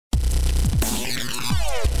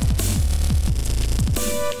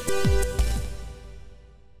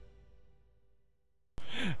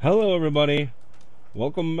Hello everybody,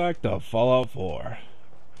 welcome back to Fallout 4.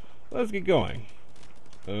 Let's get going.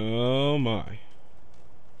 Oh my.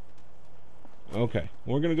 Okay,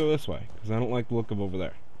 we're gonna go this way, because I don't like the look of over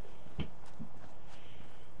there.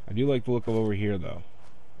 I do like the look of over here though.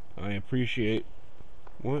 I appreciate...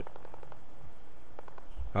 What?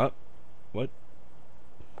 Huh? What?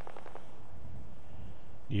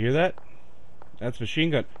 You hear that? That's machine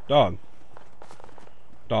gun... Dog.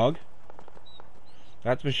 Dog?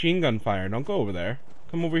 That's machine gun fire, don't go over there.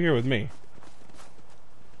 Come over here with me.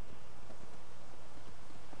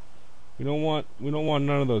 We don't want none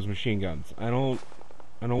of those machine guns. I don't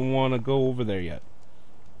want to go over there yet.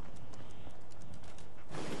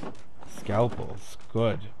 Scalpels,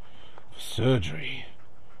 good. Surgery.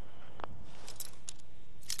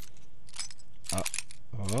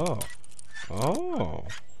 Oh. Oh.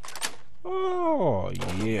 Oh,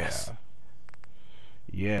 yeah.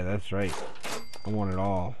 Yeah, that's right. I want it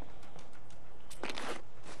all.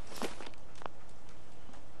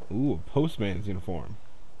 Ooh, a postman's uniform.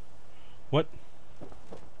 What?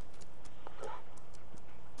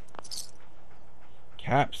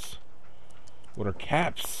 Caps. What are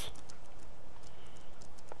caps?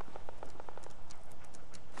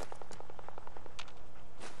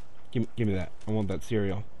 Give me that. I want that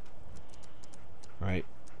cereal. Alright.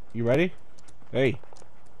 You ready? Hey.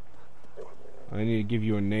 I need to give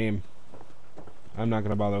you a name. I'm not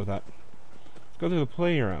gonna bother with that. Let's go to the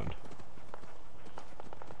playground.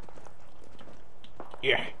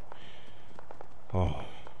 Yeah. Oh.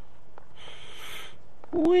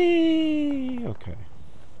 Whee! Okay.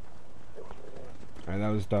 Alright, that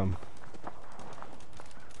was dumb.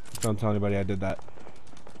 Don't tell anybody I did that.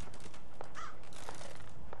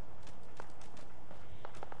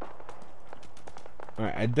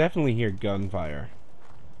 Alright, I definitely hear gunfire.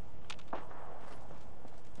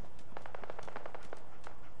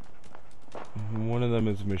 One of them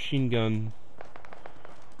is a machine gun.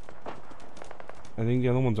 I think the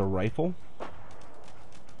other one's a rifle.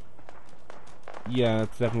 Yeah,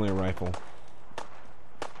 it's definitely a rifle.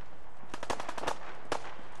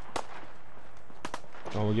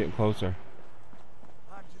 Oh, we're getting closer.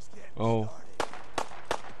 Oh.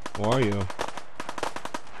 Who are you?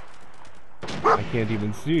 I can't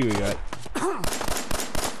even see you yet.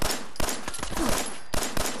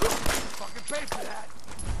 Fucking pay for that.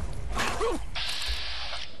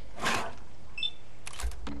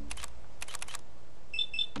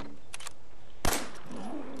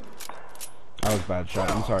 That was a bad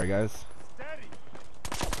shot. I'm sorry, guys.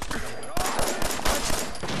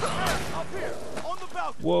 Up here, on the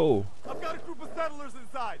balcony. Whoa. I've got a group of settlers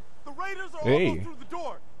inside. The raiders are Hey. almost through the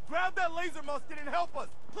door. Grab that laser musket and help us,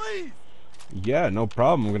 please. Yeah, no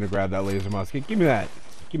problem. I'm gonna grab that laser musket. Give me that.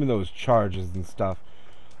 Give me those charges and stuff.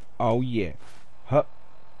 Oh yeah. Huh.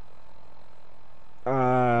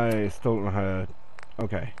 I still don't know how to...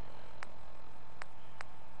 Okay.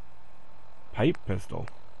 Pipe pistol.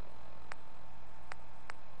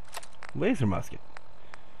 Laser musket.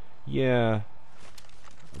 Yeah.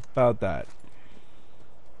 About that.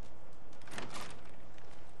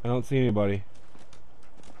 I don't see anybody.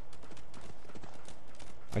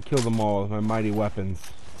 I killed them all with my mighty weapons.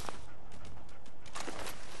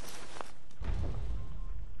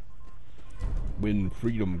 When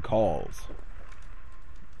freedom calls.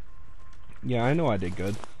 Yeah, I know I did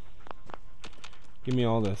good. Give me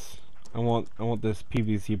all this. I want this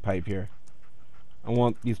PVC pipe here. I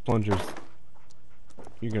want these plungers.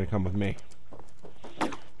 You're gonna come with me.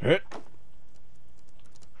 Hit.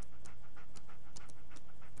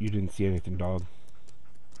 You didn't see anything, dog.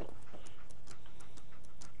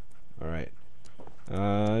 Alright.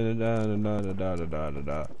 Da da da da da da da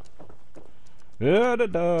da da da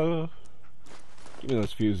da. Give me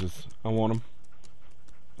those fuses. I want them.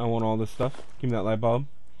 I want all this stuff. Give me that light bulb.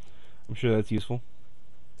 I'm sure that's useful.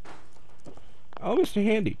 Oh, Mr.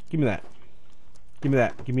 Handy. Give me that. Give me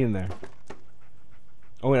that. Give me in there.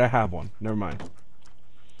 Oh wait, I have one. Never mind.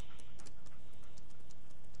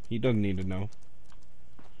 He doesn't need to know.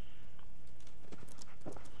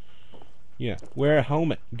 Yeah, wear a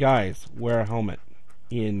helmet, guys. Wear a helmet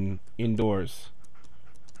indoors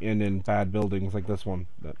and in bad buildings like this one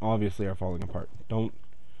that obviously are falling apart. Don't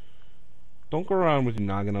go around with your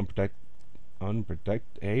noggin unprotect.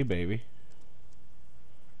 Hey, baby,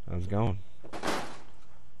 how's it going?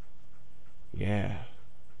 Yeah.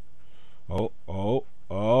 Oh, oh,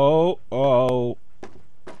 oh, oh.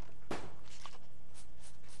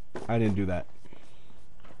 I didn't do that.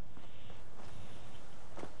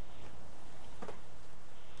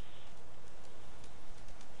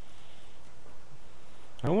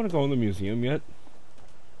 I don't want to go in the museum yet.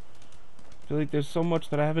 feel like there's so much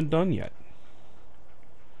that I haven't done yet.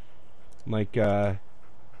 Like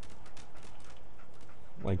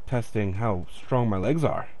testing how strong my legs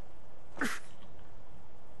are.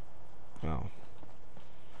 Oh.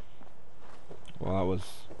 Well, that was...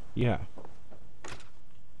 yeah.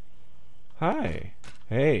 Hi.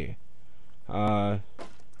 Hey.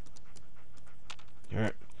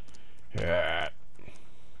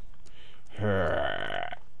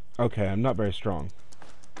 Okay, I'm not very strong.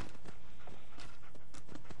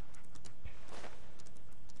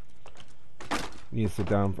 Need to sit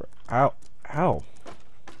down for... Ow! Ow!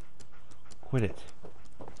 Quit it.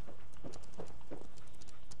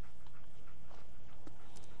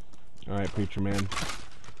 Alright, preacher man.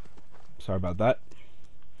 Sorry about that.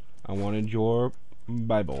 I wanted your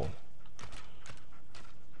Bible.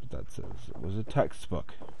 That says it was a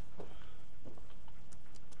textbook.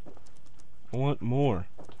 I want more.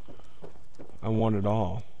 I want it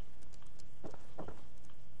all.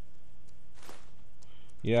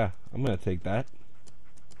 Yeah, I'm gonna take that.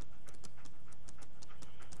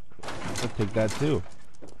 I'll take that too.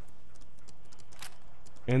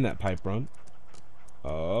 And that pipe run.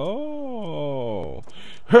 Oh.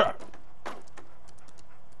 Oh,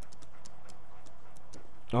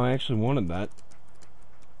 I actually wanted that.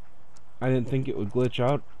 I didn't think it would glitch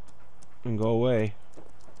out and go away.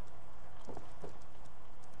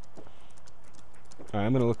 Alright,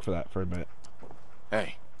 I'm gonna look for that for a bit.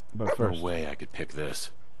 Hey, But first, no way I could pick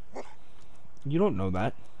this. you don't know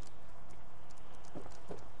that.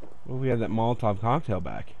 Well, we had that Molotov cocktail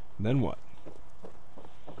back. Then what?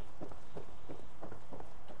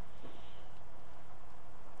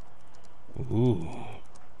 Ooh.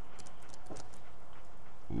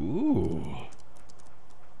 Ooh.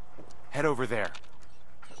 Head over there.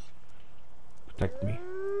 Protect me.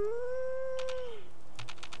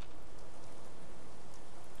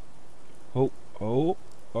 Oh, oh,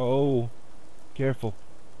 oh. Careful.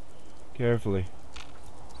 Carefully.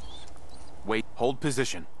 Wait, hold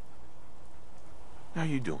position. How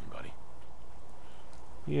you doing, buddy?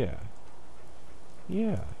 Yeah.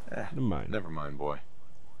 Yeah. Never mind. Never mind, boy.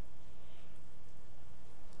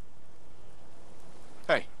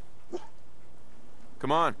 Hey.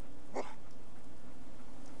 Come on.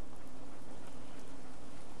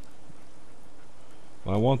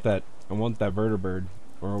 Well, I want that vertibird,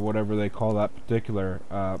 or whatever they call that particular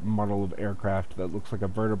model of aircraft that looks like a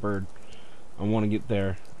vertibird. I want to get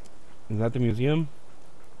there. Is that the museum?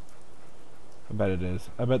 I bet it is.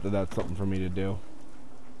 I bet that that's something for me to do.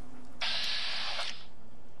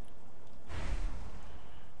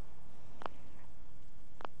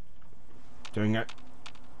 Doing it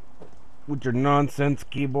with your nonsense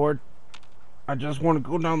keyboard. I just want to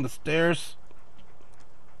go down the stairs.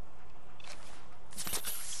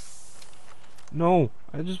 No,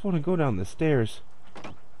 I just want to go down the stairs.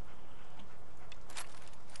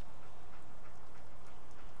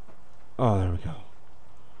 Oh, there we go.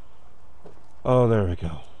 Oh, there we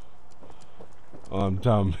go. Oh, I'm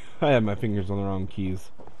dumb. I had my fingers on the wrong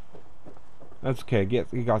keys. That's okay.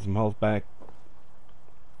 You got some health back.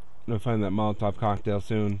 I'm gonna find that Molotov cocktail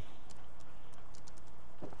soon.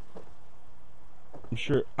 I'm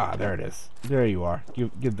sure. Ah, there it is. There you are.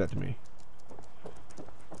 Give that to me.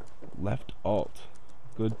 Left alt.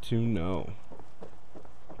 Good to know.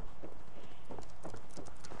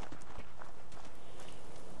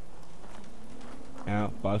 Ow,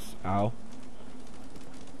 bus, ow.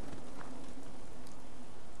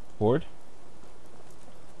 Board?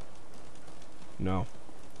 No.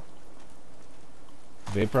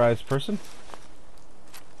 Vaporized person?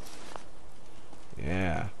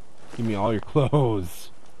 Yeah. Give me all your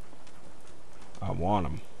clothes. I want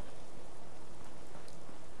them.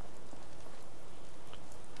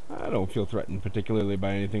 I don't feel threatened particularly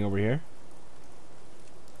by anything over here.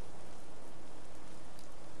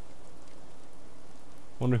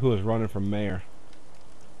 Wonder who is running for mayor.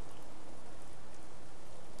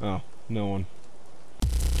 Oh, no one.